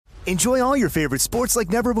Enjoy all your favorite sports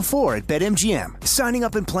like never before at BetMGM. Signing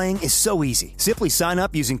up and playing is so easy. Simply sign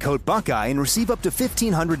up using code Buckeye and receive up to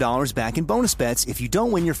 $1,500 back in bonus bets if you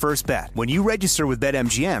don't win your first bet. When you register with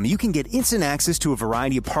BetMGM, you can get instant access to a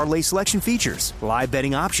variety of parlay selection features, live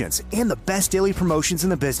betting options, and the best daily promotions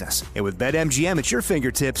in the business. And with BetMGM at your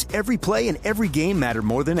fingertips, every play and every game matter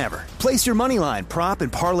more than ever. Place your moneyline, prop,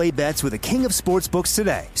 and parlay bets with the king of sportsbooks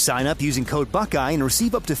today. Sign up using code Buckeye and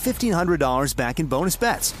receive up to $1,500 back in bonus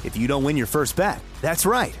bets if you don't win your first bet. That's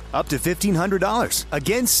right, up to $1,500.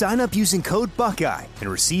 Again, sign up using code Buckeye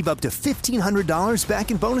and receive up to $1,500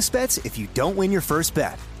 back in bonus bets if you don't win your first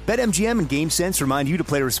bet. BetMGM and GameSense remind you to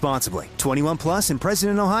play responsibly. 21 plus and present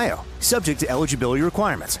in Ohio. Subject to eligibility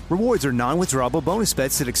requirements. Rewards are non-withdrawable bonus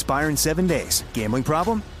bets that expire in 7 days. Gambling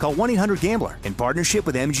problem? Call 1-800-GAMBLER in partnership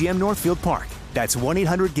with MGM Northfield Park. That's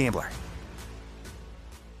 1-800-GAMBLER.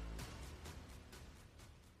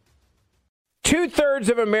 2/3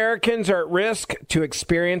 of Americans are at risk to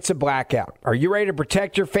experience a blackout. Are you ready to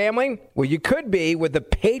protect your family? Well, you could be with the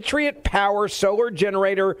Patriot Power Solar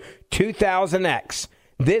Generator 2000X.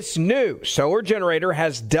 This new solar generator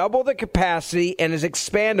has double the capacity and is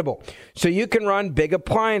expandable, so you can run big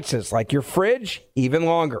appliances like your fridge even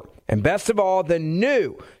longer. And best of all, the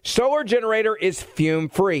new solar generator is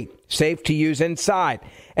fume-free, safe to use inside,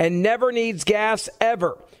 and never needs gas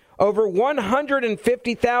ever. Over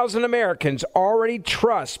 150,000 Americans already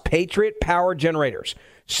trust Patriot Power Generators.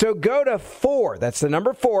 So go to that's the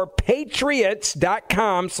number 4,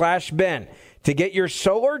 patriots.com/Ben to get your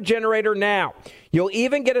solar generator now. You'll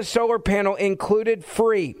even get a solar panel included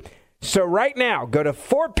free. So right now, go to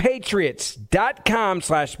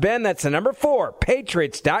 4patriots.com/Ben. That's the number 4,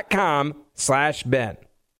 patriots.com/Ben.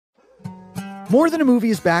 More Than a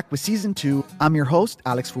Movie is back with Season 2. I'm your host,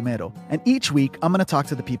 Alex Fumero, and each week I'm going to talk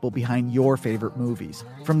to the people behind your favorite movies.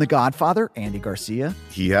 From The Godfather, Andy Garcia.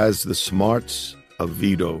 He has the smarts of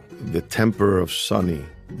Vito, the temper of Sonny,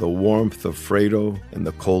 the warmth of Fredo, and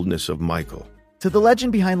the coldness of Michael. To the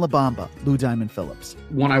legend behind La Bamba, Lou Diamond Phillips.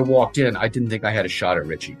 When I walked in, I didn't think I had a shot at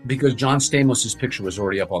Richie because John Stamos' picture was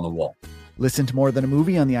already up on the wall. Listen to More Than a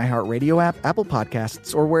Movie on the iHeartRadio app, Apple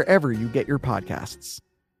Podcasts, or wherever you get your podcasts.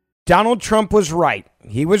 Donald Trump was right.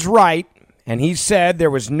 He was right, and he said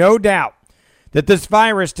there was no doubt that this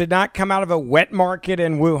virus did not come out of a wet market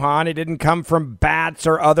in Wuhan. It didn't come from bats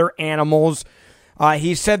or other animals.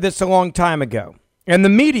 He said this a long time ago. And the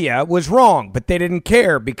media was wrong, but they didn't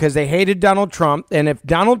care because they hated Donald Trump. And if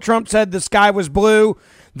Donald Trump said the sky was blue,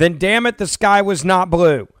 then damn it, the sky was not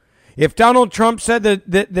blue. If Donald Trump said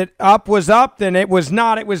that up was up, then it was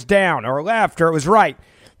not, it was down, or left, or it was right.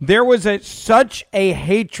 There was such a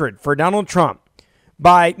hatred for Donald Trump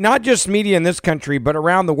by not just media in this country, but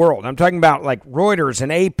around the world. I'm talking about like Reuters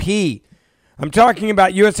and AP. I'm talking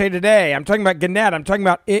about USA Today. I'm talking about Gannett. I'm talking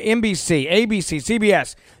about NBC, ABC,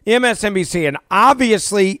 CBS, MSNBC, and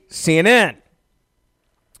obviously CNN.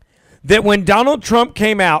 That when Donald Trump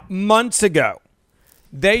came out months ago,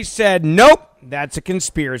 they said, nope, that's a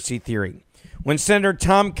conspiracy theory. When Senator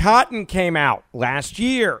Tom Cotton came out last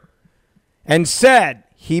year and said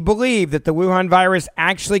he believed that the Wuhan virus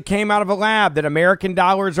actually came out of a lab that American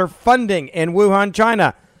dollars are funding in Wuhan,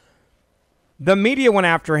 China, the media went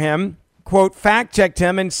after him, quote, fact-checked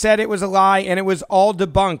him and said it was a lie and it was all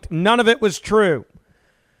debunked. None of it was true.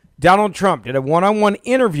 Donald Trump did a one-on-one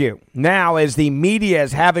interview now as the media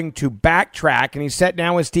is having to backtrack, and he sat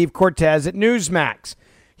down with Steve Cortez at Newsmax.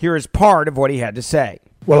 Here is part of what he had to say.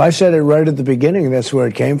 Well, I said it right at the beginning. That's where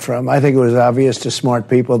it came from. I think it was obvious to smart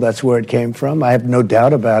people that's where it came from. I have no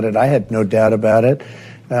doubt about it. I had no doubt about it.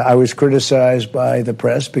 I was criticized by the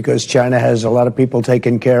press because China has a lot of people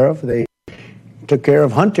taken care of. They took care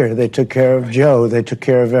of Hunter. They took care of Joe. They took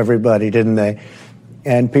care of everybody, didn't they?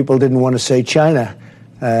 And people didn't want to say China.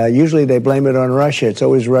 Usually they blame it on Russia. It's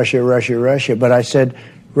always Russia, Russia, Russia. But I said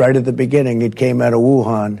right at the beginning it came out of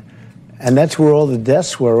Wuhan. And that's where all the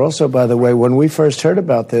deaths were. Also, by the way, when we first heard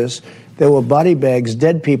about this, there were body bags,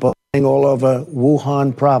 dead people all over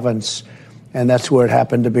Wuhan province. And that's where it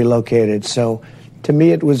happened to be located. So to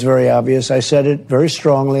me, it was very obvious. I said it very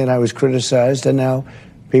strongly, and I was criticized. And now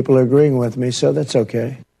people are agreeing with me. So that's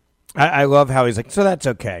okay. I love how he's like, so that's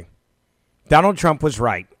okay. Donald Trump was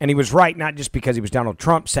right. And he was right not just because he was Donald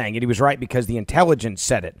Trump saying it. He was right because the intelligence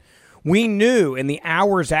said it. We knew in the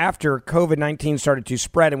hours after COVID-19 started to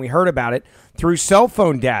spread, and we heard about it through cell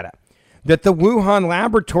phone data, that the Wuhan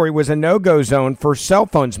laboratory was a no-go zone for cell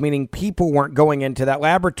phones, meaning people weren't going into that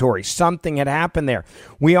laboratory. Something had happened there.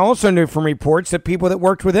 We also knew from reports that people that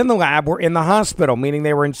worked within the lab were in the hospital, meaning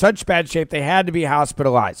they were in such bad shape they had to be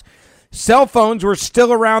hospitalized. Cell phones were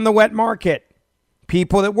still around the wet market.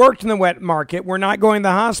 People that worked in the wet market were not going to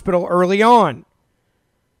the hospital early on.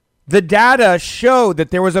 The data showed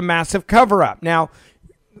that there was a massive cover-up. Now,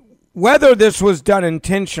 whether this was done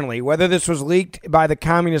intentionally, whether this was leaked by the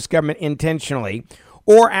communist government intentionally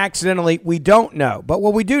or accidentally, we don't know. But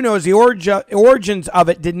what we do know is the origins of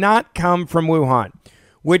it did not come from Wuhan,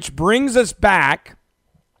 which brings us back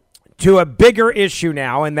to a bigger issue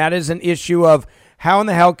now, and that is an issue of how in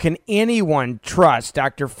the hell can anyone trust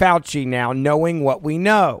Dr. Fauci now, knowing what we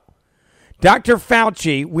know? Dr.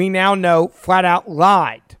 Fauci, we now know, flat out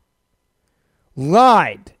lied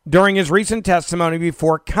during his recent testimony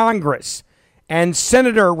before Congress. And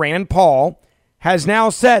Senator Rand Paul has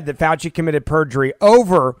now said that Fauci committed perjury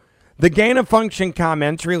over the gain-of-function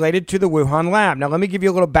comments related to the Wuhan lab. Now, let me give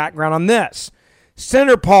you a little background on this.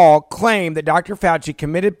 Senator Paul claimed that Dr. Fauci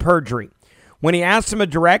committed perjury when he asked him a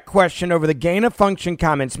direct question over the gain-of-function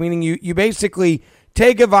comments, meaning you basically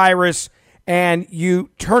take a virus and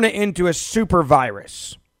you turn it into a super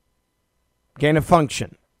virus.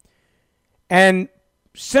 Gain-of-function. And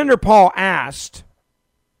Senator Paul asked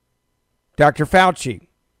Dr. Fauci,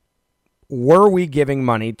 were we giving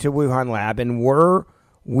money to Wuhan lab and were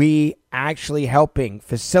we actually helping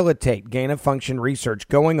facilitate gain-of-function research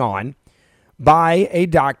going on by a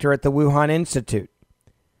doctor at the Wuhan Institute?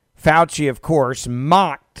 Fauci, of course,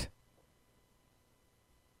 mocked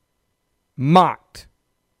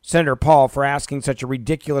Senator Paul for asking such a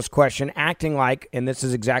ridiculous question, acting like, and this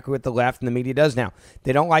is exactly what the left and the media does now,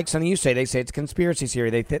 they don't like something you say. They say it's conspiracy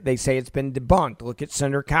theory. They say it's been debunked. Look at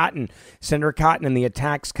Senator Cotton and the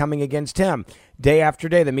attacks coming against him. Day after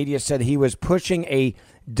day, the media said he was pushing a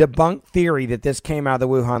debunked theory that this came out of the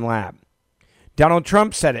Wuhan lab. Donald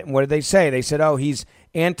Trump said it, and what did they say? They said, oh, he's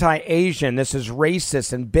anti-Asian. This is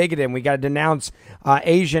racist and bigoted, and we got to denounce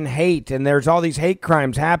Asian hate, and there's all these hate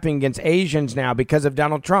crimes happening against Asians now because of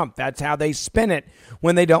Donald Trump. That's how they spin it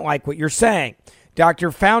when they don't like what you're saying. Dr.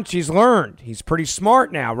 Fauci's learned. He's pretty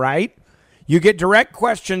smart now, right? You get direct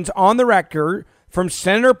questions on the record from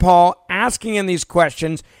Senator Paul asking him these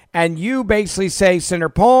questions, and you basically say, Senator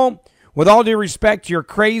Paul, with all due respect, you're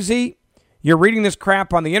crazy. You're reading this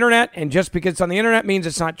crap on the internet, and just because it's on the internet means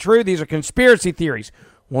it's not true. These are conspiracy theories.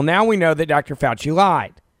 Well, now we know that Dr. Fauci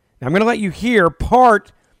lied. Now, I'm going to let you hear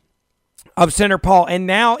part of Senator Paul, and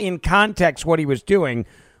now in context what he was doing,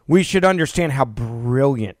 we should understand how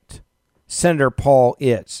brilliant Senator Paul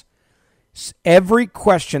is. Every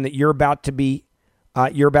question that you're about to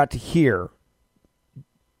hear,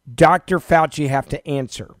 Dr. Fauci have to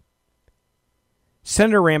answer.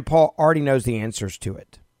 Senator Rand Paul already knows the answers to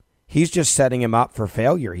it. He's just setting him up for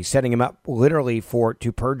failure. He's setting him up literally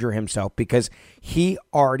to perjure himself because he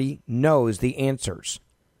already knows the answers.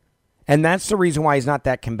 And that's the reason why he's not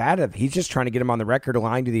that combative. He's just trying to get him on the record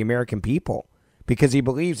lying to the American people because he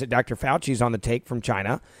believes that Dr. Fauci's on the take from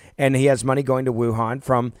China and he has money going to Wuhan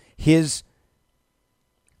from his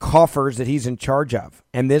coffers that he's in charge of.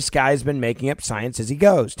 And this guy's been making up science as he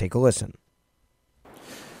goes. Take a listen.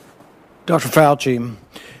 Dr. Fauci,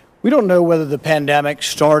 we don't know whether the pandemic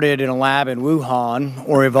started in a lab in Wuhan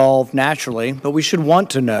or evolved naturally, but we should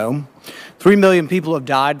want to know. 3 million people have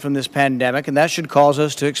died from this pandemic, and that should cause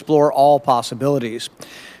us to explore all possibilities.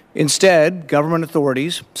 Instead, government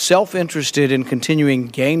authorities, self-interested in continuing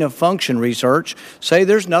gain-of-function research, say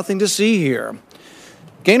there's nothing to see here.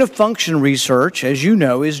 Gain-of-function research, as you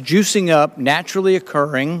know, is juicing up naturally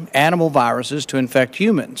occurring animal viruses to infect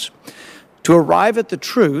humans. To arrive at the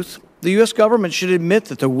truth, the U.S. government should admit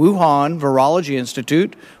that the Wuhan Virology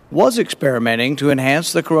Institute was experimenting to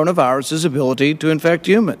enhance the coronavirus's ability to infect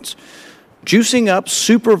humans. Juicing up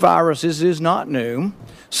superviruses is not new.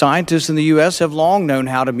 Scientists in the U.S. have long known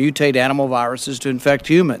how to mutate animal viruses to infect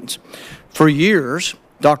humans. For years,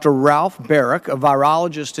 Dr. Ralph Barrick, a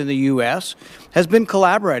virologist in the U.S., has been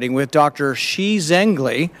collaborating with Dr. Shi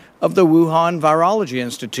Zhengli of the Wuhan Virology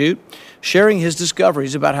Institute, sharing his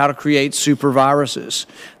discoveries about how to create superviruses.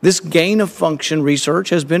 This gain-of-function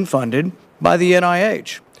research has been funded by the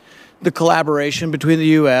NIH. The collaboration between the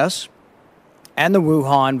U.S. and the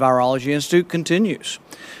Wuhan Virology Institute continues.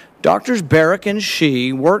 Doctors Barrick and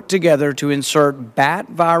Shi worked together to insert bat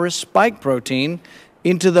virus spike protein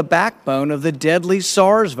into the backbone of the deadly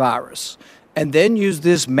SARS virus, and then use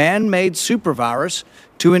this man-made supervirus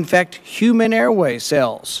to infect human airway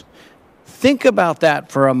cells. Think about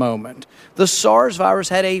that for a moment. The SARS virus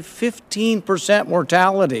had a 15%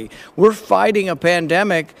 mortality. We're fighting a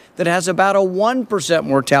pandemic that has about a 1%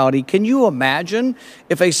 mortality. Can you imagine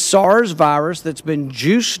if a SARS virus that's been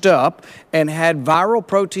juiced up and had viral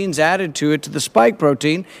proteins added to it, to the spike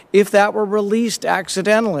protein, if that were released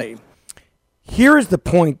accidentally? Here is the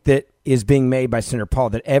point that is being made by Senator Paul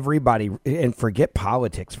that everybody, and forget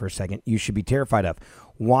politics for a second, you should be terrified of.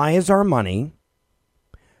 Why is our money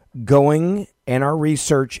going and our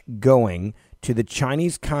research going to the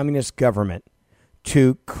Chinese Communist government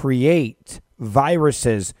to create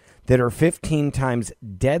viruses that are 15 times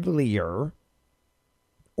deadlier,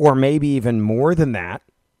 or maybe even more than that,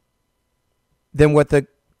 than what the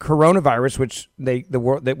coronavirus, which the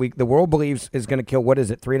world believes is going to kill,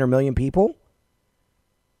 300 million people?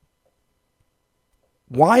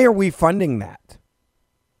 Why are we funding that?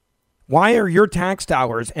 Why are your tax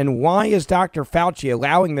dollars, and why is Dr. Fauci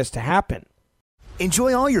allowing this to happen?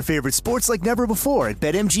 Enjoy all your favorite sports like never before at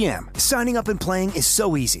BetMGM. Signing up and playing is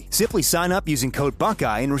so easy. Simply sign up using code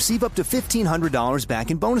Buckeye and receive up to $1,500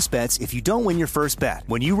 back in bonus bets if you don't win your first bet.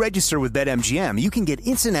 When you register with BetMGM, you can get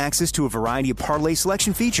instant access to a variety of parlay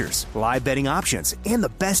selection features, live betting options, and the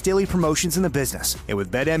best daily promotions in the business. And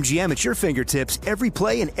with BetMGM at your fingertips, every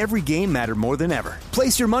play and every game matter more than ever.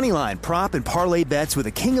 Place your moneyline, prop, and parlay bets with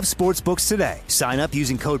the king of sportsbooks today. Sign up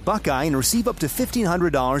using code Buckeye and receive up to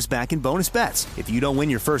 $1,500 back in bonus bets if you don't win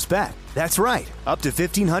your first bet. That's right, up to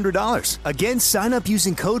 $1,500. Again, sign up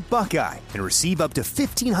using code Buckeye and receive up to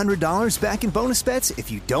 $1,500 back in bonus bets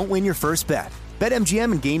if you don't win your first bet.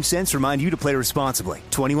 BetMGM and GameSense remind you to play responsibly.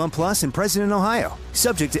 21 plus and present in Ohio.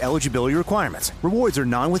 Subject to eligibility requirements. Rewards are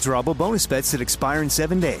non-withdrawable bonus bets that expire in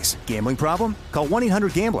 7 days. Gambling problem? Call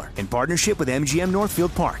 1-800-GAMBLER in partnership with MGM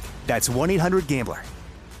Northfield Park. That's 1-800-GAMBLER.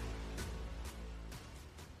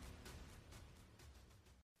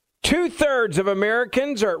 2/3 of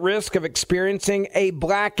Americans are at risk of experiencing a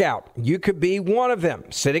blackout. You could be one of them,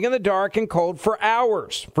 sitting in the dark and cold for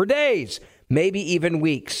hours, for days, maybe even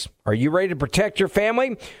weeks. Are you ready to protect your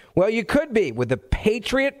family? Well, you could be with the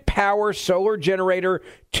Patriot Power Solar Generator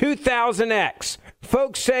 2000X.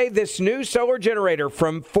 Folks say this new solar generator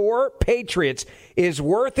from 4 Patriots is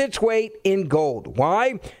worth its weight in gold.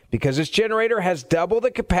 Why? Because this generator has double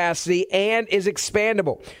the capacity and is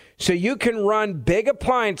expandable. So you can run big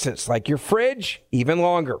appliances like your fridge even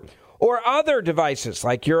longer, or other devices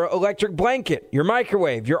like your electric blanket, your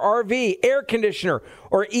microwave, your RV, air conditioner,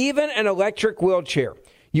 or even an electric wheelchair.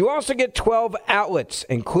 You also get 12 outlets,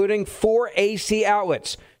 including 4 AC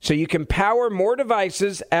outlets, so you can power more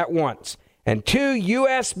devices at once, and 2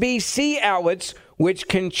 USB-C outlets, which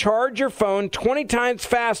can charge your phone 20 times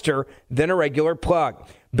faster than a regular plug.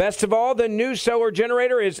 Best of all, the new solar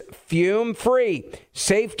generator is fume-free,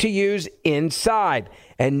 safe to use inside,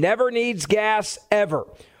 and never needs gas ever.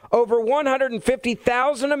 Over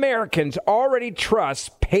 150,000 Americans already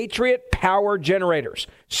trust Patriot Power Generators.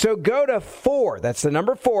 So go to 4, that's the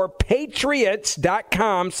number 4,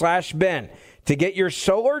 patriots.com/Ben to get your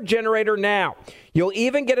solar generator now. You'll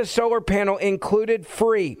even get a solar panel included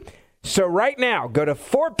free. So right now, go to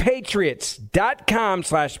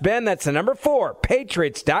 4patriots.com/Ben. That's the number 4,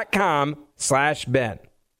 patriots.com/Ben.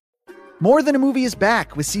 More Than a Movie is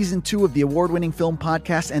back with season 2 of the award-winning film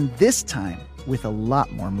podcast, and this time with a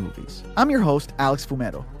lot more movies. I'm your host, Alex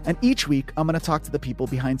Fumero, and each week I'm going to talk to the people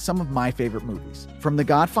behind some of my favorite movies. From The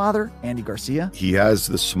Godfather, Andy Garcia. He has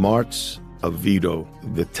the smarts of Vito,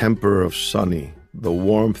 the temper of Sonny, the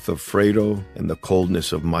warmth of Fredo, and the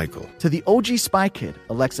coldness of Michael. To the OG Spy Kid,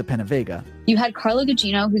 Alexa Penavega. You had Carla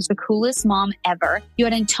Gugino, who's the coolest mom ever. You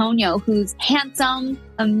had Antonio, who's handsome,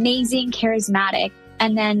 amazing, charismatic.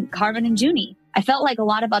 And then Carmen and Junie. I felt like a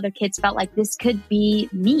lot of other kids felt like this could be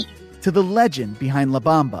me. To the legend behind La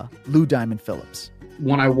Bamba, Lou Diamond Phillips.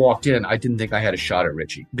 When I walked in, I didn't think I had a shot at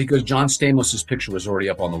Richie because John Stamos' picture was already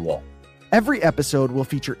up on the wall. Every episode will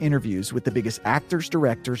feature interviews with the biggest actors,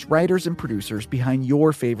 directors, writers, and producers behind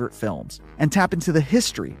your favorite films and tap into the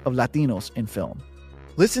history of Latinos in film.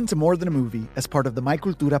 Listen to More Than a Movie as part of the My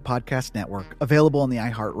Cultura podcast network, available on the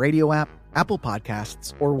iHeartRadio app, Apple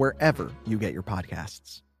Podcasts, or wherever you get your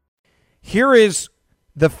podcasts. Here is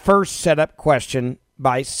the first setup question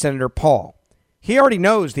by Senator Paul. He already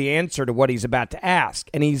knows the answer to what he's about to ask,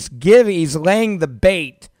 and he's laying the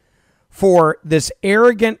bait for this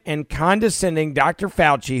arrogant and condescending Dr.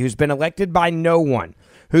 Fauci, who's been elected by no one,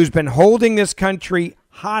 who's been holding this country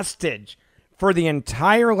hostage for the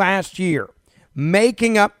entire last year,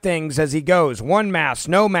 making up things as he goes. 1 mask,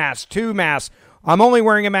 no mask, 2 masks. I'm only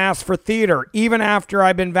wearing a mask for theater, even after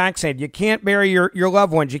I've been vaccinated. You can't bury your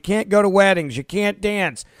loved ones. You can't go to weddings. You can't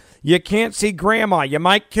dance. You can't see grandma. You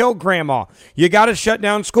might kill grandma. You got to shut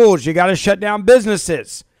down schools. You got to shut down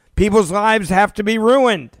businesses. People's lives have to be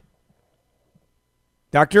ruined.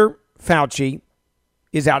 Dr. Fauci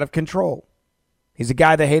is out of control. He's a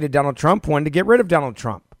guy that hated Donald Trump, wanted to get rid of Donald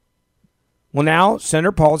Trump. Well, now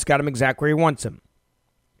Senator Paul's got him exactly where he wants him.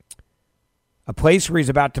 A place where he's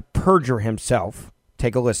about to perjure himself.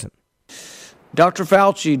 Take a listen. Dr.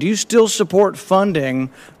 Fauci, do you still support funding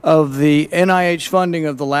of the NIH funding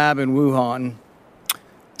of the lab in Wuhan?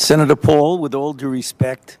 Senator Paul, with all due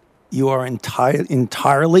respect, you are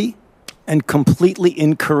entirely and completely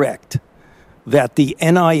incorrect that the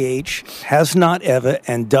NIH has not ever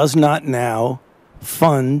and does not now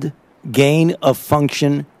fund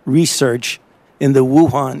gain-of-function research in the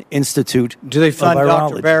Wuhan Institute of Virology. Do they fund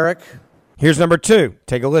Dr. Barrick? Here's number two.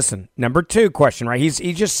 Take a listen. Number two question, right? He's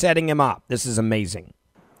just setting him up. This is amazing.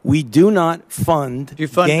 We do not fund. Do you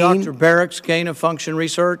fund Dr. Barrick's gain-of-function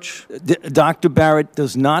research? Dr. Barrett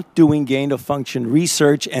does not doing gain-of-function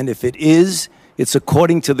research, and if it is, it's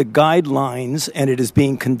according to the guidelines, and it is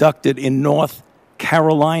being conducted in North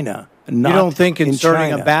Carolina. You don't think inserting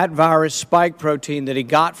China. a bat virus spike protein that he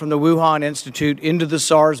got from the Wuhan Institute into the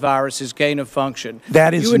SARS virus is gain of function?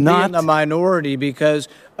 That is you would not be in the minority because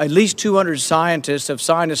at least 200 scientists have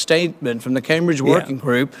signed a statement from the Cambridge Working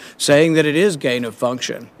Group saying that it is gain of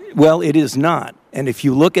function. Well, it is not. And if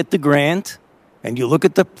you look at the grant and you look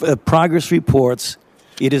at the progress reports,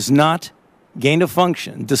 it is not gain of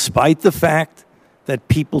function, despite the fact that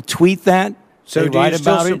people tweet that. So do you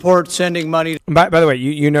still support sending money? By the way,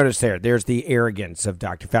 you notice there's the arrogance of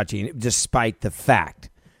Dr. Fauci, despite the fact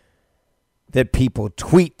that people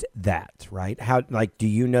tweet that, right? Do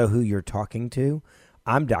you know who you're talking to?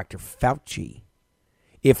 I'm Dr. Fauci.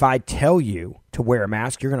 If I tell you to wear a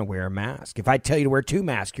mask, you're going to wear a mask. If I tell you to wear 2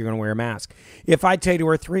 masks, you're going to wear a mask. If I tell you to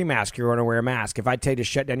wear 3 masks, you're going to wear a mask. If I tell you to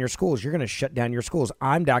shut down your schools, you're going to shut down your schools.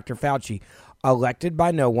 I'm Dr. Fauci, elected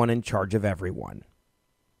by no one, in charge of everyone.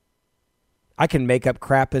 I can make up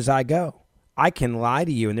crap as I go. I can lie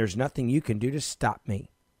to you, and there's nothing you can do to stop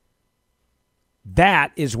me.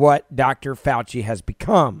 That is what Dr. Fauci has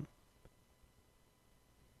become.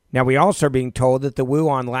 Now, we also are being told that the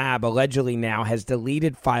Wuhan lab allegedly now has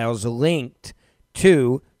deleted files linked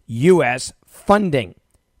to U.S. funding.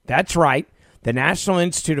 That's right. The National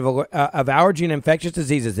Institute of Allergy and Infectious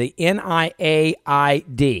Diseases, the NIAID,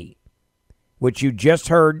 which you just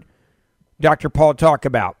heard Dr. Paul talk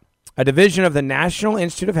about, a division of the National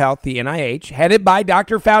Institute of Health, the NIH, headed by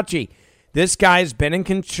Dr. Fauci. This guy's been in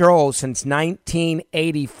control since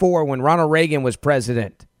 1984 when Ronald Reagan was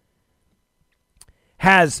president.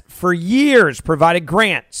 Has for years provided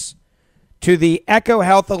grants to the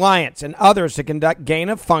EcoHealth Alliance and others to conduct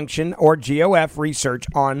gain-of-function or GOF research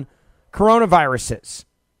on coronaviruses.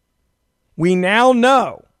 We now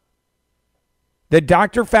know that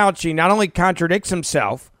Dr. Fauci not only contradicts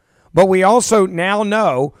himself, but we also now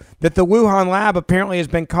know that the Wuhan lab apparently has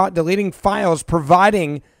been caught deleting files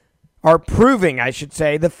proving, the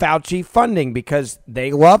Fauci funding because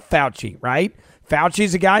they love Fauci, right?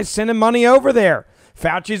 Fauci's the guy sending money over there.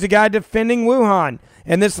 Fauci's the guy defending Wuhan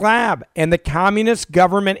and this lab and the communist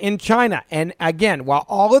government in China. And again, while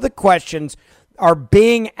all of the questions are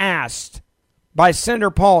being asked by Senator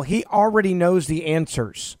Paul, he already knows the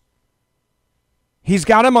answers. He's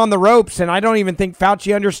got him on the ropes, and I don't even think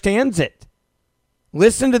Fauci understands it.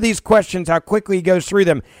 Listen to these questions, how quickly he goes through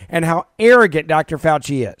them, and how arrogant Dr.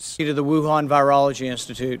 Fauci is. To the Wuhan Virology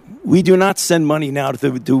Institute. We do not send money now to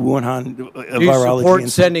the Wuhan Virology Do you support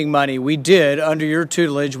Institute. sending money? We did, under your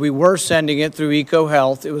tutelage. We were sending it through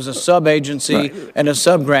EcoHealth. It was a sub-agency and a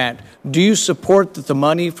sub-grant. Do you support the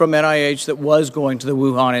money from NIH that was going to the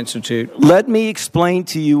Wuhan Institute? Let me explain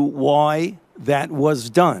to you why that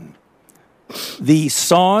was done. The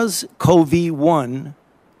SARS-CoV-1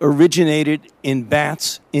 originated in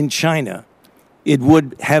bats in China. It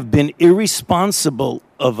would have been irresponsible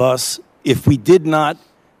of us if we did not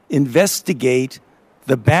investigate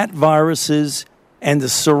the bat viruses and the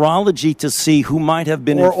serology to see who might have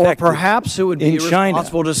been infected. Or perhaps it would be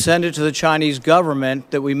irresponsible China. to send it to the Chinese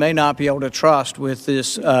government that we may not be able to trust with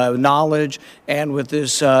this knowledge and with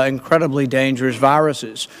this incredibly dangerous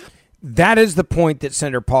viruses. That is the point that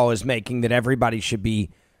Senator Paul is making, that everybody should be,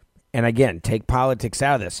 and again, take politics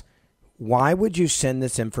out of this. Why would you send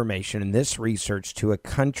this information and this research to a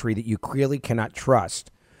country that you clearly cannot trust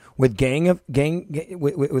with gain of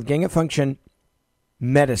function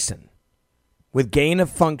medicine, with gain of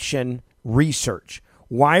function research?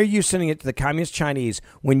 Why are you sending it to the communist Chinese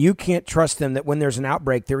when you can't trust them that when there's an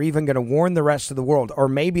outbreak, they're even going to warn the rest of the world? Or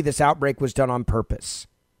maybe this outbreak was done on purpose.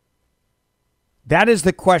 That is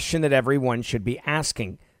the question that everyone should be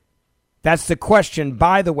asking. That's the question,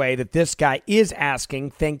 by the way, that this guy is asking.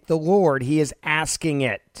 Thank the Lord, he is asking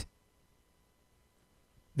it.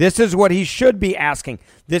 This is what he should be asking.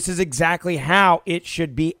 This is exactly how it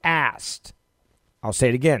should be asked. I'll say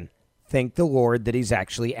it again. Thank the Lord that he's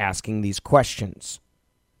actually asking these questions.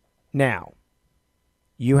 Now,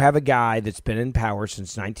 you have a guy that's been in power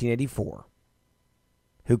since 1984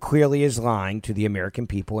 who clearly is lying to the American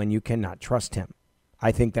people, and you cannot trust him.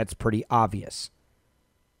 I think that's pretty obvious.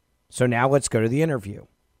 So now let's go to the interview.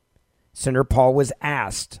 Senator Paul was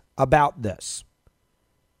asked about this,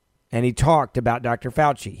 and he talked about Dr.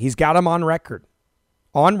 Fauci. He's got him on record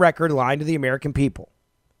lying to the American people.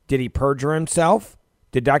 Did he perjure himself?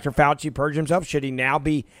 Did Dr. Fauci perjure himself? Should he now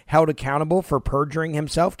be held accountable for perjuring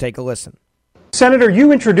himself? Take a listen. Senator,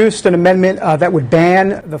 you introduced an amendment that would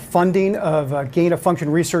ban the funding of gain-of-function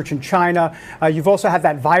research in China. You've also had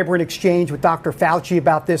that vibrant exchange with Dr. Fauci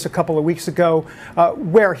about this a couple of weeks ago,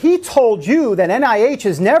 where he told you that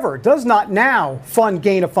NIH does not now fund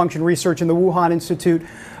gain-of-function research in the Wuhan Institute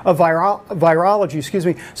of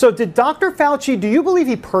Virology. So did Dr. Fauci, do you believe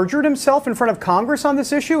he perjured himself in front of Congress on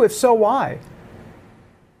this issue? If so, why?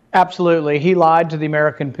 Absolutely. He lied to the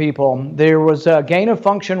American people. There was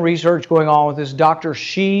gain-of-function research going on with this Dr.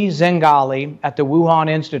 Shi Zhengali at the Wuhan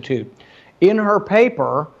Institute. In her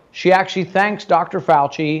paper, she actually thanks Dr.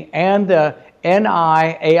 Fauci and the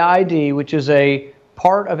NIAID, which is a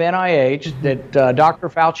part of NIH that Dr.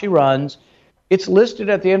 Fauci runs. It's listed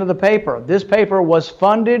at the end of the paper. This paper was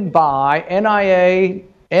funded by NIAID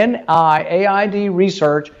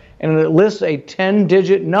research, and it lists a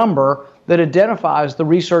 10-digit number that identifies the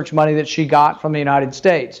research money that she got from the United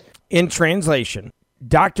States. In translation,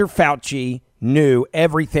 Dr. Fauci knew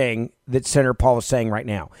everything that Senator Paul is saying right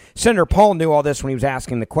now. Senator Paul knew all this when he was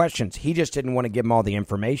asking the questions. He just didn't want to give him all the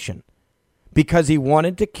information because he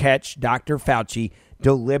wanted to catch Dr. Fauci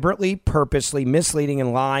deliberately, purposely misleading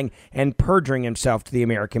and lying and perjuring himself to the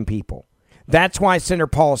American people. That's why Senator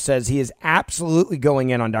Paul says he is absolutely going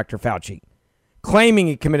in on Dr. Fauci, claiming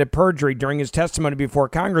he committed perjury during his testimony before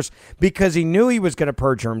Congress because he knew he was going to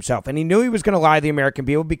perjure himself and he knew he was going to lie to the American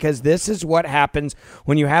people, because this is what happens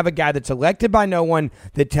when you have a guy that's elected by no one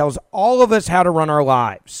that tells all of us how to run our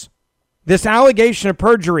lives. This allegation of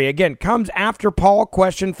perjury, again, comes after Paul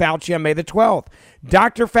questioned Fauci on May the 12th.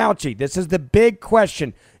 Dr. Fauci, this is the big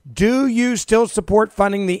question. Do you still support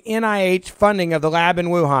funding the NIH funding of the lab in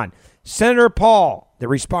Wuhan? Senator Paul, the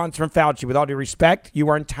response from Fauci, with all due respect, you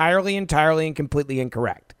are entirely and completely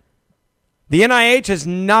incorrect. The NIH has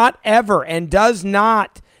not ever and does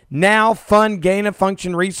not now fund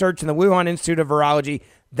gain-of-function research in the Wuhan Institute of Virology.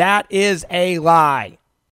 That is a lie.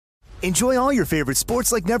 Enjoy all your favorite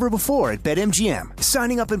sports like never before at BetMGM.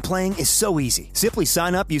 Signing up and playing is so easy. Simply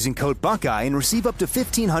sign up using code Buckeye and receive up to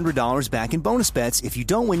 $1,500 back in bonus bets if you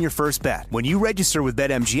don't win your first bet. When you register with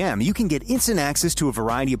BetMGM, you can get instant access to a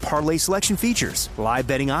variety of parlay selection features, live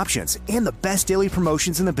betting options, and the best daily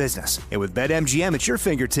promotions in the business. And with BetMGM at your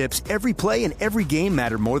fingertips, every play and every game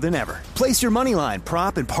matter more than ever. Place your moneyline,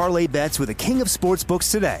 prop, and parlay bets with the king of sportsbooks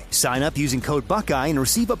today. Sign up using code Buckeye and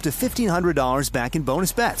receive up to $1,500 back in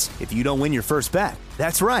bonus bets if you don't win your first bet.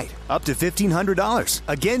 That's right, up to $1,500.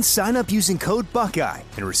 Again, sign up using code Buckeye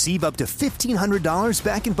and receive up to $1,500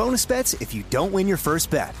 back in bonus bets if you don't win your first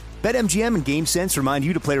bet. BetMGM and GameSense remind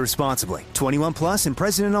you to play responsibly. 21 plus and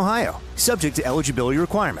present in Ohio. Subject to eligibility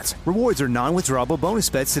requirements. Rewards are non-withdrawable bonus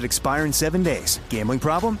bets that expire in 7 days. Gambling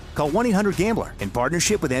problem? Call 1-800-GAMBLER in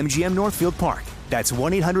partnership with MGM Northfield Park. That's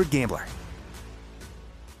 1-800-GAMBLER.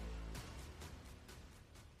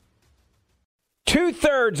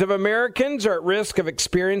 2/3 of Americans are at risk of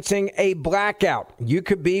experiencing a blackout. You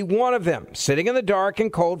could be one of them, sitting in the dark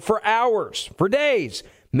and cold for hours, for days,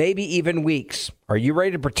 maybe even weeks. Are you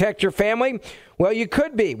ready to protect your family? Well, you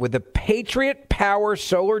could be with the Patriot Power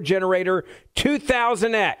Solar Generator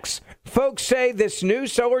 2000X. Folks say this new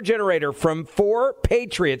solar generator from 4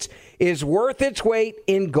 Patriots is worth its weight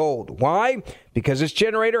in gold. Why? Because this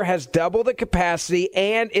generator has double the capacity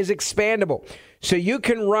and is expandable. So you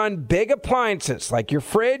can run big appliances like your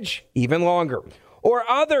fridge even longer, or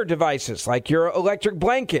other devices like your electric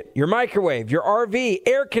blanket, your microwave, your RV,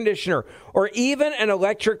 air conditioner, or even an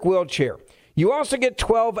electric wheelchair. You also get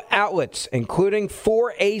 12 outlets, including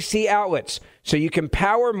 4 AC outlets, so you can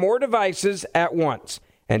power more devices at once,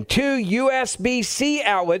 and 2 USB-C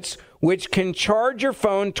outlets, which can charge your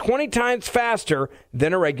phone 20 times faster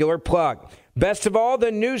than a regular plug. Best of all,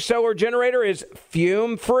 the new solar generator is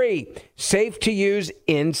fume-free, safe to use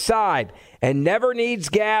inside, and never needs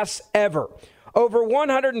gas ever. Over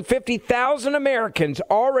 150,000 Americans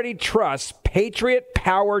already trust Patriot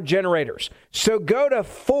Power Generators. So go to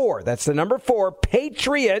 4, that's the number 4,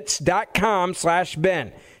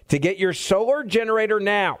 patriots.com/Ben to get your solar generator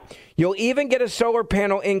now. You'll even get a solar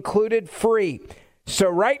panel included free. So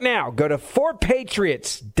right now, go to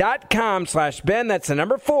 4patriots.com/Ben. That's the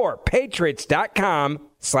number 4,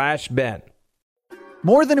 patriots.com/Ben.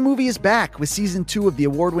 More Than a Movie is back with season 2 of the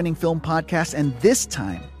award-winning film podcast, and this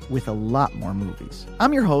time with a lot more movies.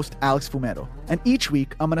 I'm your host, Alex Fumero, and each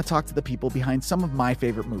week I'm going to talk to the people behind some of my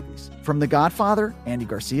favorite movies. From The Godfather, Andy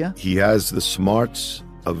Garcia. He has the smarts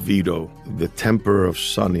of Vito, the temper of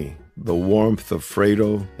Sonny, the warmth of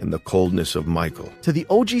Fredo, and the coldness of Michael. To the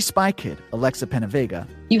OG Spy Kid, Alexa Penavega.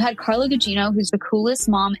 You had Carla Gugino, who's the coolest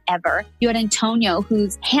mom ever. You had Antonio,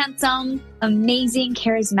 who's handsome, amazing,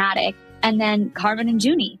 charismatic. And then Carmen and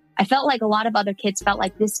Junie. I felt like a lot of other kids felt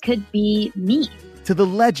like this could be me. To the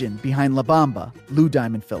legend behind La Bamba, Lou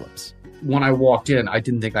Diamond Phillips. When I walked in, I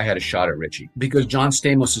didn't think I had a shot at Richie because John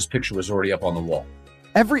Stamos' picture was already up on the wall.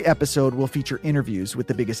 Every episode will feature interviews with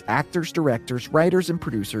the biggest actors, directors, writers, and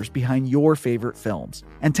producers behind your favorite films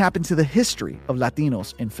and tap into the history of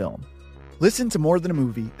Latinos in film. Listen to More Than a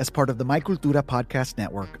Movie as part of the My Cultura Podcast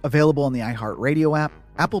Network, available on the iHeartRadio app,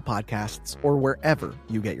 Apple Podcasts, or wherever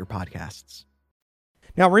you get your podcasts.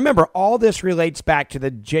 Now, remember, all this relates back to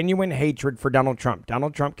the genuine hatred for Donald Trump.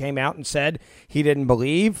 Donald Trump came out and said he didn't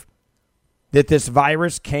believe that this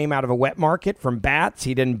virus came out of a wet market from bats.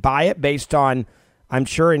 He didn't buy it based on, I'm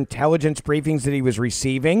sure, intelligence briefings that he was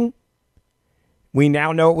receiving. We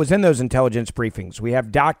now know it was in those intelligence briefings. We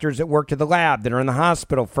have doctors that worked at the lab that are in the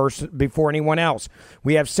hospital first before anyone else.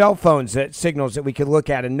 We have cell phones that signals that we could look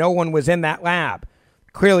at, and no one was in that lab,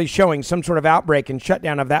 clearly showing some sort of outbreak and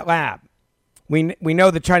shutdown of that lab. We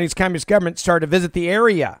know the Chinese Communist government started to visit the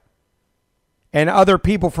area, and other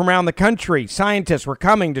people from around the country, scientists, were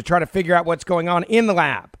coming to try to figure out what's going on in the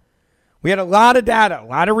lab. We had a lot of data, a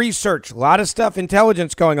lot of research, a lot of stuff,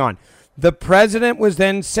 intelligence going on. The president was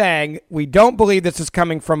then saying, we don't believe this is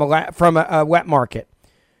coming from a wet market.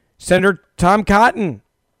 Senator Tom Cotton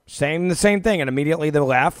saying the same thing, and immediately the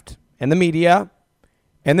left and the media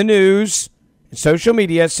and the news social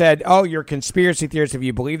media said, oh, you're conspiracy theorists. If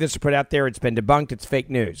you believe this is put out there, it's been debunked. It's fake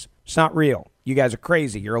news. It's not real. You guys are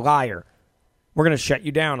crazy. You're a liar. We're going to shut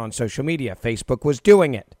you down on social media. Facebook was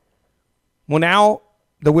doing it. Well, now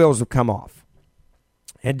the wheels have come off.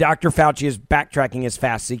 And Dr. Fauci is backtracking as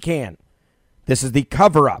fast as he can. This is the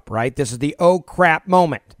cover-up, right? This is the oh crap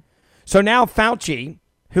moment. So now Fauci,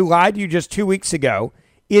 who lied to you just 2 weeks ago,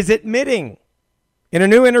 is admitting in a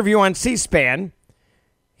new interview on C-SPAN.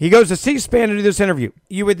 He goes to C-SPAN to do this interview.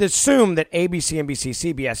 You would assume that ABC, NBC,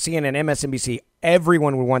 CBS, CNN, MSNBC,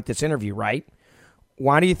 everyone would want this interview, right?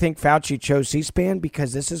 Why do you think Fauci chose C-SPAN?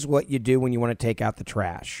 Because this is what you do when you want to take out the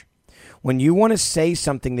trash. When you want to say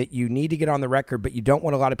something that you need to get on the record, but you don't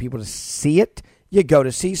want a lot of people to see it, you go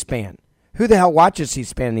to C-SPAN. Who the hell watches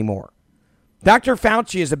C-SPAN anymore? Dr.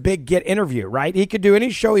 Fauci is a big get interview, right? He could do any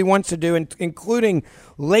show he wants to do, including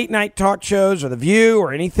late night talk shows or The View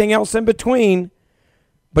or anything else in between.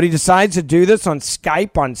 But he decides to do this on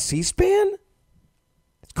Skype on C-SPAN?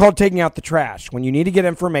 It's called taking out the trash. When you need to get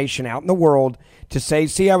information out in the world to say,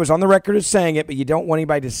 see, I was on the record as saying it, but you don't want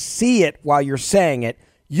anybody to see it while you're saying it,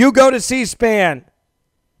 you go to C-SPAN.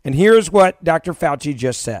 And here's what Dr. Fauci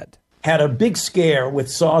just said. Had a big scare with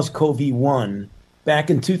SARS-CoV-1 back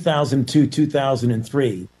in 2002,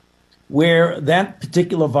 2003, where that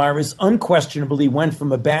particular virus unquestionably went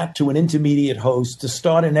from a bat to an intermediate host to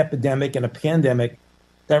start an epidemic and a pandemic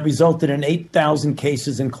that resulted in 8,000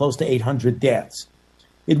 cases and close to 800 deaths.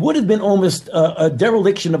 It would have been almost a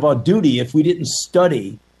dereliction of our duty if we didn't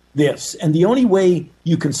study this. And the only way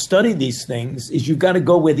you can study these things is you've got to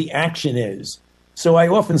go where the action is. So I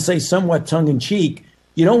often say, somewhat tongue-in-cheek,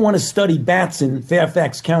 you don't want to study bats in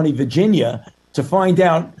Fairfax County, Virginia, to find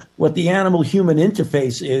out what the animal-human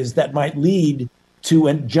interface is that might lead to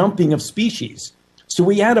a jumping of species. So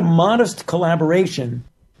we had a modest collaboration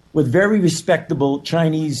with very respectable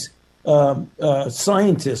Chinese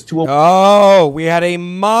scientists. We had a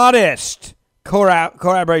modest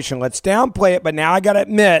collaboration. Let's downplay it, but now I got to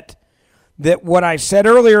admit that what I said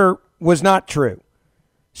earlier was not true.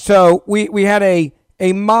 So we had a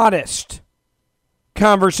modest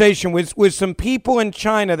conversation with some people in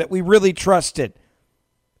China that we really trusted.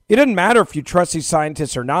 It doesn't matter if you trust these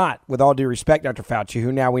scientists or not, with all due respect, Dr. Fauci,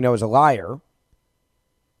 who now we know is a liar.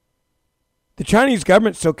 The Chinese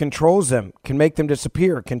government still controls them, can make them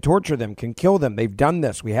disappear, can torture them, can kill them. They've done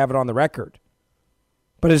this. We have it on the record.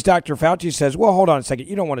 But as Dr. Fauci says, well, hold on a second.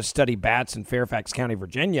 You don't want to study bats in Fairfax County,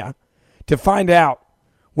 Virginia, to find out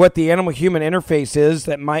what the animal-human interface is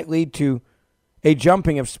that might lead to a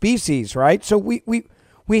jumping of species, right? So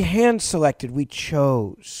we hand-selected, we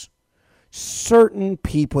chose certain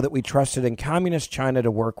people that we trusted in communist China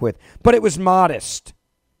to work with, but it was modest.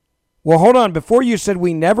 Well, hold on. Before you said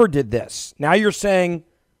we never did this. Now you're saying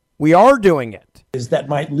we are doing it. Is that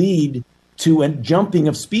might lead to a jumping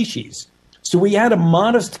of species. So we had a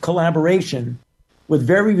modest collaboration with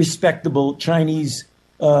very respectable Chinese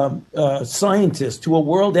scientists, who are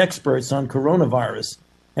world experts on coronavirus.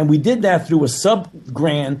 And we did that through a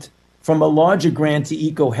sub-grant from a larger grant to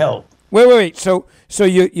EcoHealth. Wait. So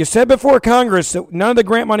you said before Congress that none of the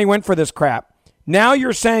grant money went for this crap. Now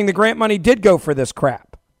you're saying the grant money did go for this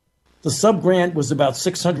crap. The sub-grant was about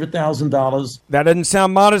 $600,000. That doesn't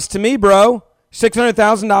sound modest to me, bro.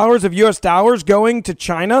 $600,000 of U.S. dollars going to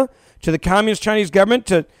China, to the Communist Chinese government,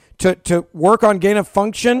 to work on gain of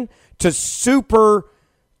function, to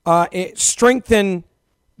strengthen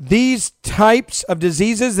these types of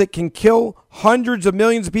diseases that can kill hundreds of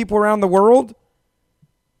millions of people around the world.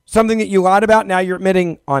 Something that you lied about. Now you're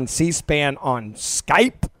admitting on C-SPAN, on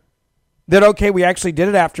Skype, that, okay, we actually did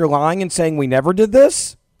it after lying and saying we never did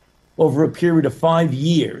this? Over a period of 5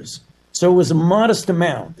 years. So it was a modest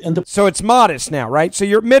amount. So it's modest now, right? So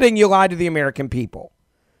you're admitting you lied to the American people.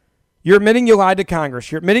 You're admitting you lied to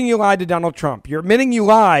Congress. You're admitting you lied to Donald Trump. You're admitting you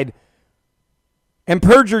lied and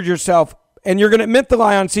perjured yourself, and you're going to admit the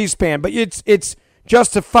lie on C-SPAN. But it's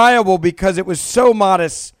justifiable because it was so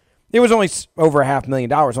modest. It was only over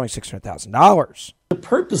 $500,000, only $600,000. The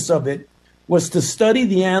purpose of it was to study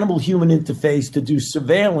the animal-human interface, to do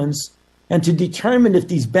surveillance, and to determine if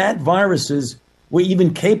these bat viruses were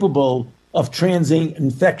even capable of transmitting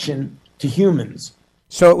infection to humans.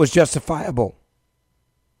 So it was justifiable.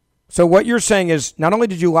 So what you're saying is, not only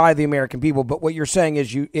did you lie to the American people, but what you're saying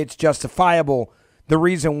is it's justifiable, the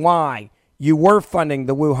reason why you were funding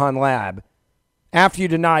the Wuhan lab after you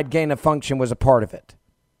denied gain of function was a part of it.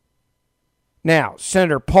 Now,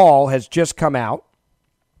 Senator Paul has just come out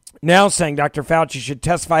now saying Dr. Fauci should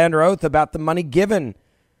testify under oath about the money given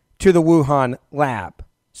to the Wuhan lab,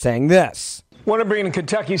 saying this. Want to bring in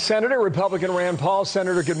Kentucky Senator, Republican Rand Paul.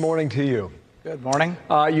 Senator, good morning to you. Good morning.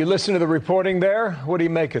 You listen to the reporting there. What do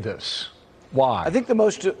you make of this? Why? I think the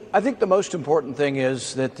most important thing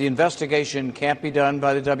is that the investigation can't be done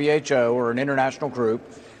by the WHO or an international group,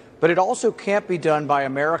 but it also can't be done by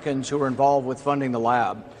Americans who are involved with funding the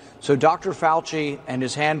lab. So Dr. Fauci and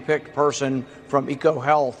his handpicked person from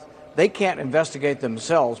EcoHealth, they can't investigate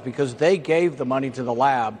themselves because they gave the money to the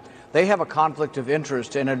lab. They have a conflict of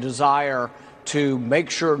interest and a desire to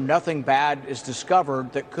make sure nothing bad is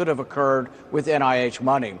discovered that could have occurred with NIH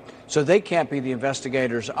money. So they can't be the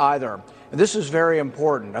investigators either. And this is very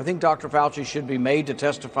important. I think Dr. Fauci should be made to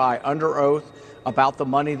testify under oath about the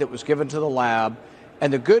money that was given to the lab.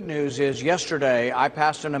 And the good news is yesterday I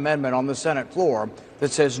passed an amendment on the Senate floor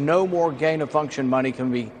that says no more gain of function money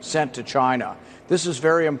can be sent to China. This is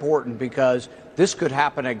very important because this could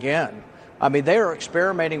happen again. I mean, they are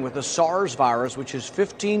experimenting with the SARS virus, which is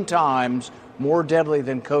 15 times more deadly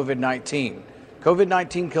than COVID-19.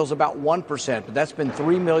 COVID-19 kills about 1%, but that's been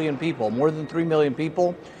 3 million people, more than 3 million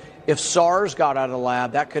people. If SARS got out of the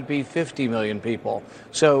lab, that could be 50 million people.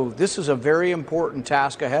 So this is a very important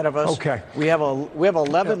task ahead of us. Okay. We have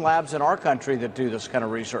 11 labs in our country that do this kind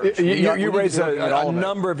of research. You raise a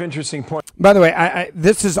number of interesting points. By the way,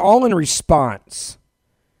 this is all in response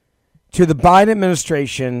to the Biden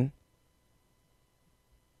administration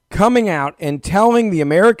coming out and telling the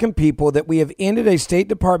American people that we have ended a State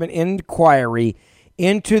Department inquiry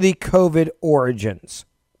into the COVID origins.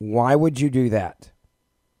 Why would you do that?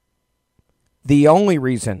 The only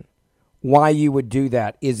reason why you would do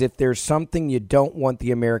that is if there's something you don't want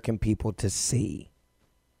the American people to see.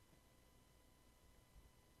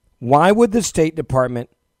 Why would the State Department,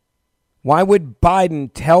 why would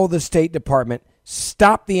Biden tell the State Department,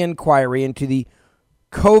 stop the inquiry into the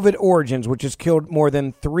COVID origins, which has killed more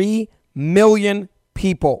than 3 million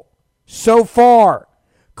people so far,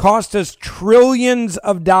 cost us trillions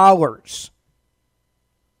of dollars,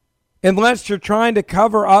 unless you're trying to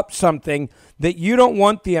cover up something that you don't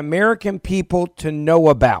want the American people to know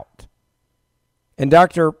about? And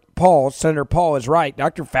Dr. Paul, Senator Paul, is right.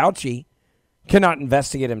 Dr. Fauci cannot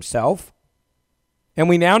investigate himself. And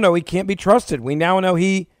we now know he can't be trusted. We now know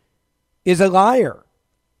he is a liar.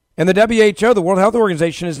 And the WHO, the World Health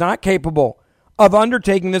Organization, is not capable of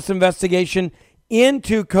undertaking this investigation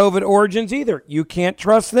into COVID origins either. You can't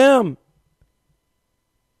trust them.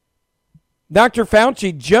 Dr.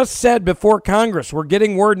 Fauci just said before Congress, we're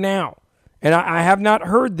getting word now, and I have not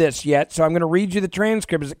heard this yet, so I'm going to read you the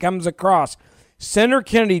transcript as it comes across. Senator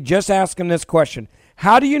Kennedy just asked him this question.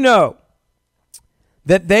 How do you know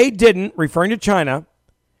that they didn't, referring to China,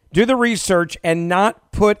 do the research and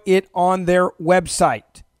not put it on their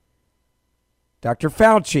website? Dr.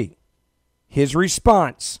 Fauci, his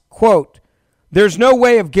response, quote, "There's no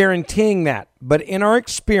way of guaranteeing that, but in our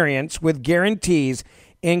experience with guarantees,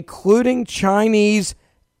 including Chinese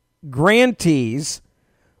grantees,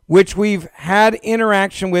 which we've had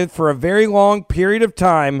interaction with for a very long period of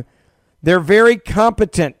time, They're very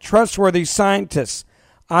competent, trustworthy scientists.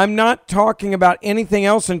 I'm not talking about anything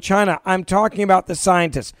else in China. I'm talking about the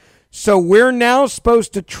scientists. So we're now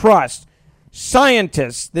supposed to trust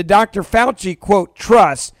scientists that Dr. Fauci, quote,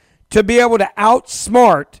 trusts to be able to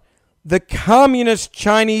outsmart the communist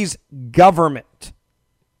Chinese government.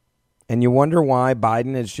 And you wonder why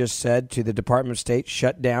Biden has just said to the Department of State,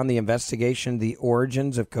 shut down the investigation of the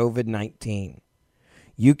origins of COVID-19.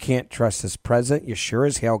 You can't trust this president. You sure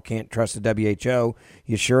as hell can't trust the WHO.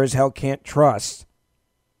 You sure as hell can't trust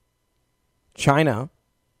China.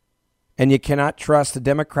 And you cannot trust the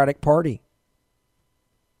Democratic Party.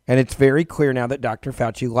 And it's very clear now that Dr.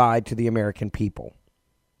 Fauci lied to the American people.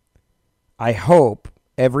 I hope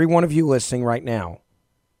every one of you listening right now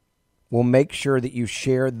will make sure that you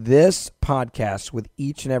share this podcast with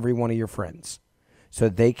each and every one of your friends so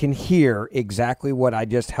they can hear exactly what I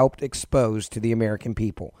just helped expose to the American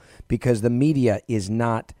people, because the media is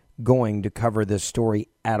not going to cover this story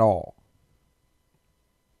at all.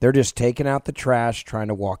 They're just taking out the trash, trying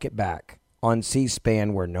to walk it back on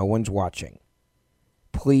C-SPAN where no one's watching.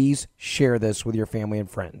 Please share this with your family and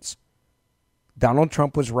friends. Donald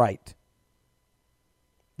Trump was right.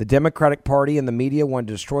 The Democratic Party and the media wanted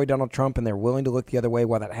to destroy Donald Trump, and they're willing to look the other way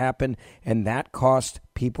while that happened, and that cost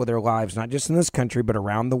people their lives, not just in this country, but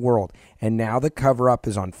around the world. And now the cover-up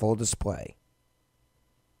is on full display.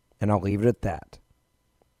 And I'll leave it at that.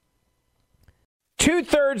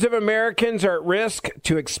 2/3 of Americans are at risk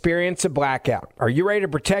to experience a blackout. Are you ready to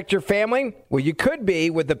protect your family? Well, you could be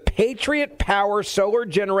with the Patriot Power Solar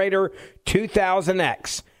Generator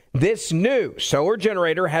 2000X. This new solar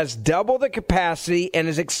generator has double the capacity and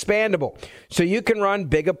is expandable, so you can run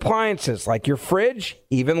big appliances like your fridge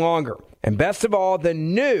even longer. And best of all, the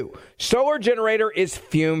new solar generator is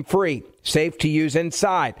fume-free, safe to use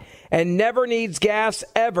inside, and never needs gas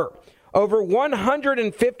ever. Over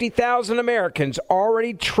 150,000 Americans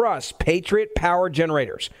already trust Patriot Power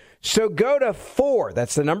Generators. So go to 4,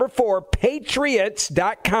 that's the number 4,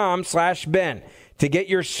 patriots.com/Ben to get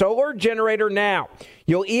your solar generator now.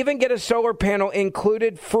 You'll even get a solar panel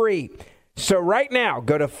included free. So right now,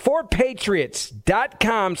 go to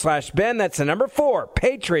 4patriots.com/Ben. That's the number 4,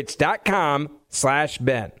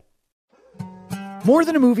 patriots.com/Ben. More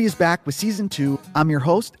Than a Movie is back with Season 2. I'm your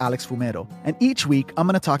host, Alex Fumero, and each week I'm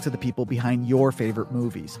going to talk to the people behind your favorite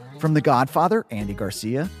movies. From The Godfather, Andy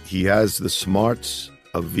Garcia. He has the smarts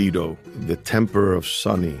of Vito, the temper of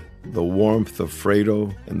Sonny, the warmth of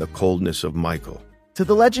Fredo, and the coldness of Michael. To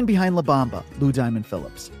the legend behind La Bamba, Lou Diamond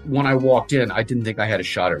Phillips. When I walked in, I didn't think I had a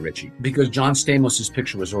shot at Richie because John Stamos'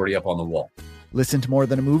 picture was already up on the wall. Listen to More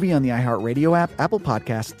Than a Movie on the iHeartRadio app, Apple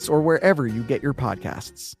Podcasts, or wherever you get your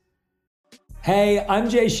podcasts. Hey, I'm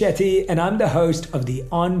Jay Shetty, and I'm the host of the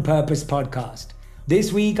On Purpose podcast.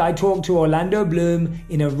 This week, I talked to Orlando Bloom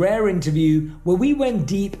in a rare interview where we went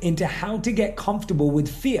deep into how to get comfortable with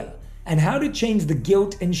fear and how to change the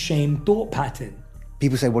guilt and shame thought pattern.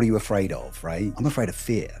 People say, what are you afraid of, right? I'm afraid of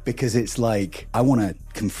fear because it's like I want to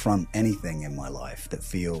confront anything in my life that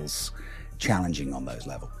feels challenging on those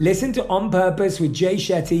levels. Listen to On Purpose with Jay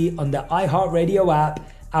Shetty on the iHeartRadio app,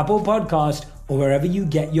 Apple Podcast, or wherever you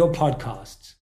get your podcasts.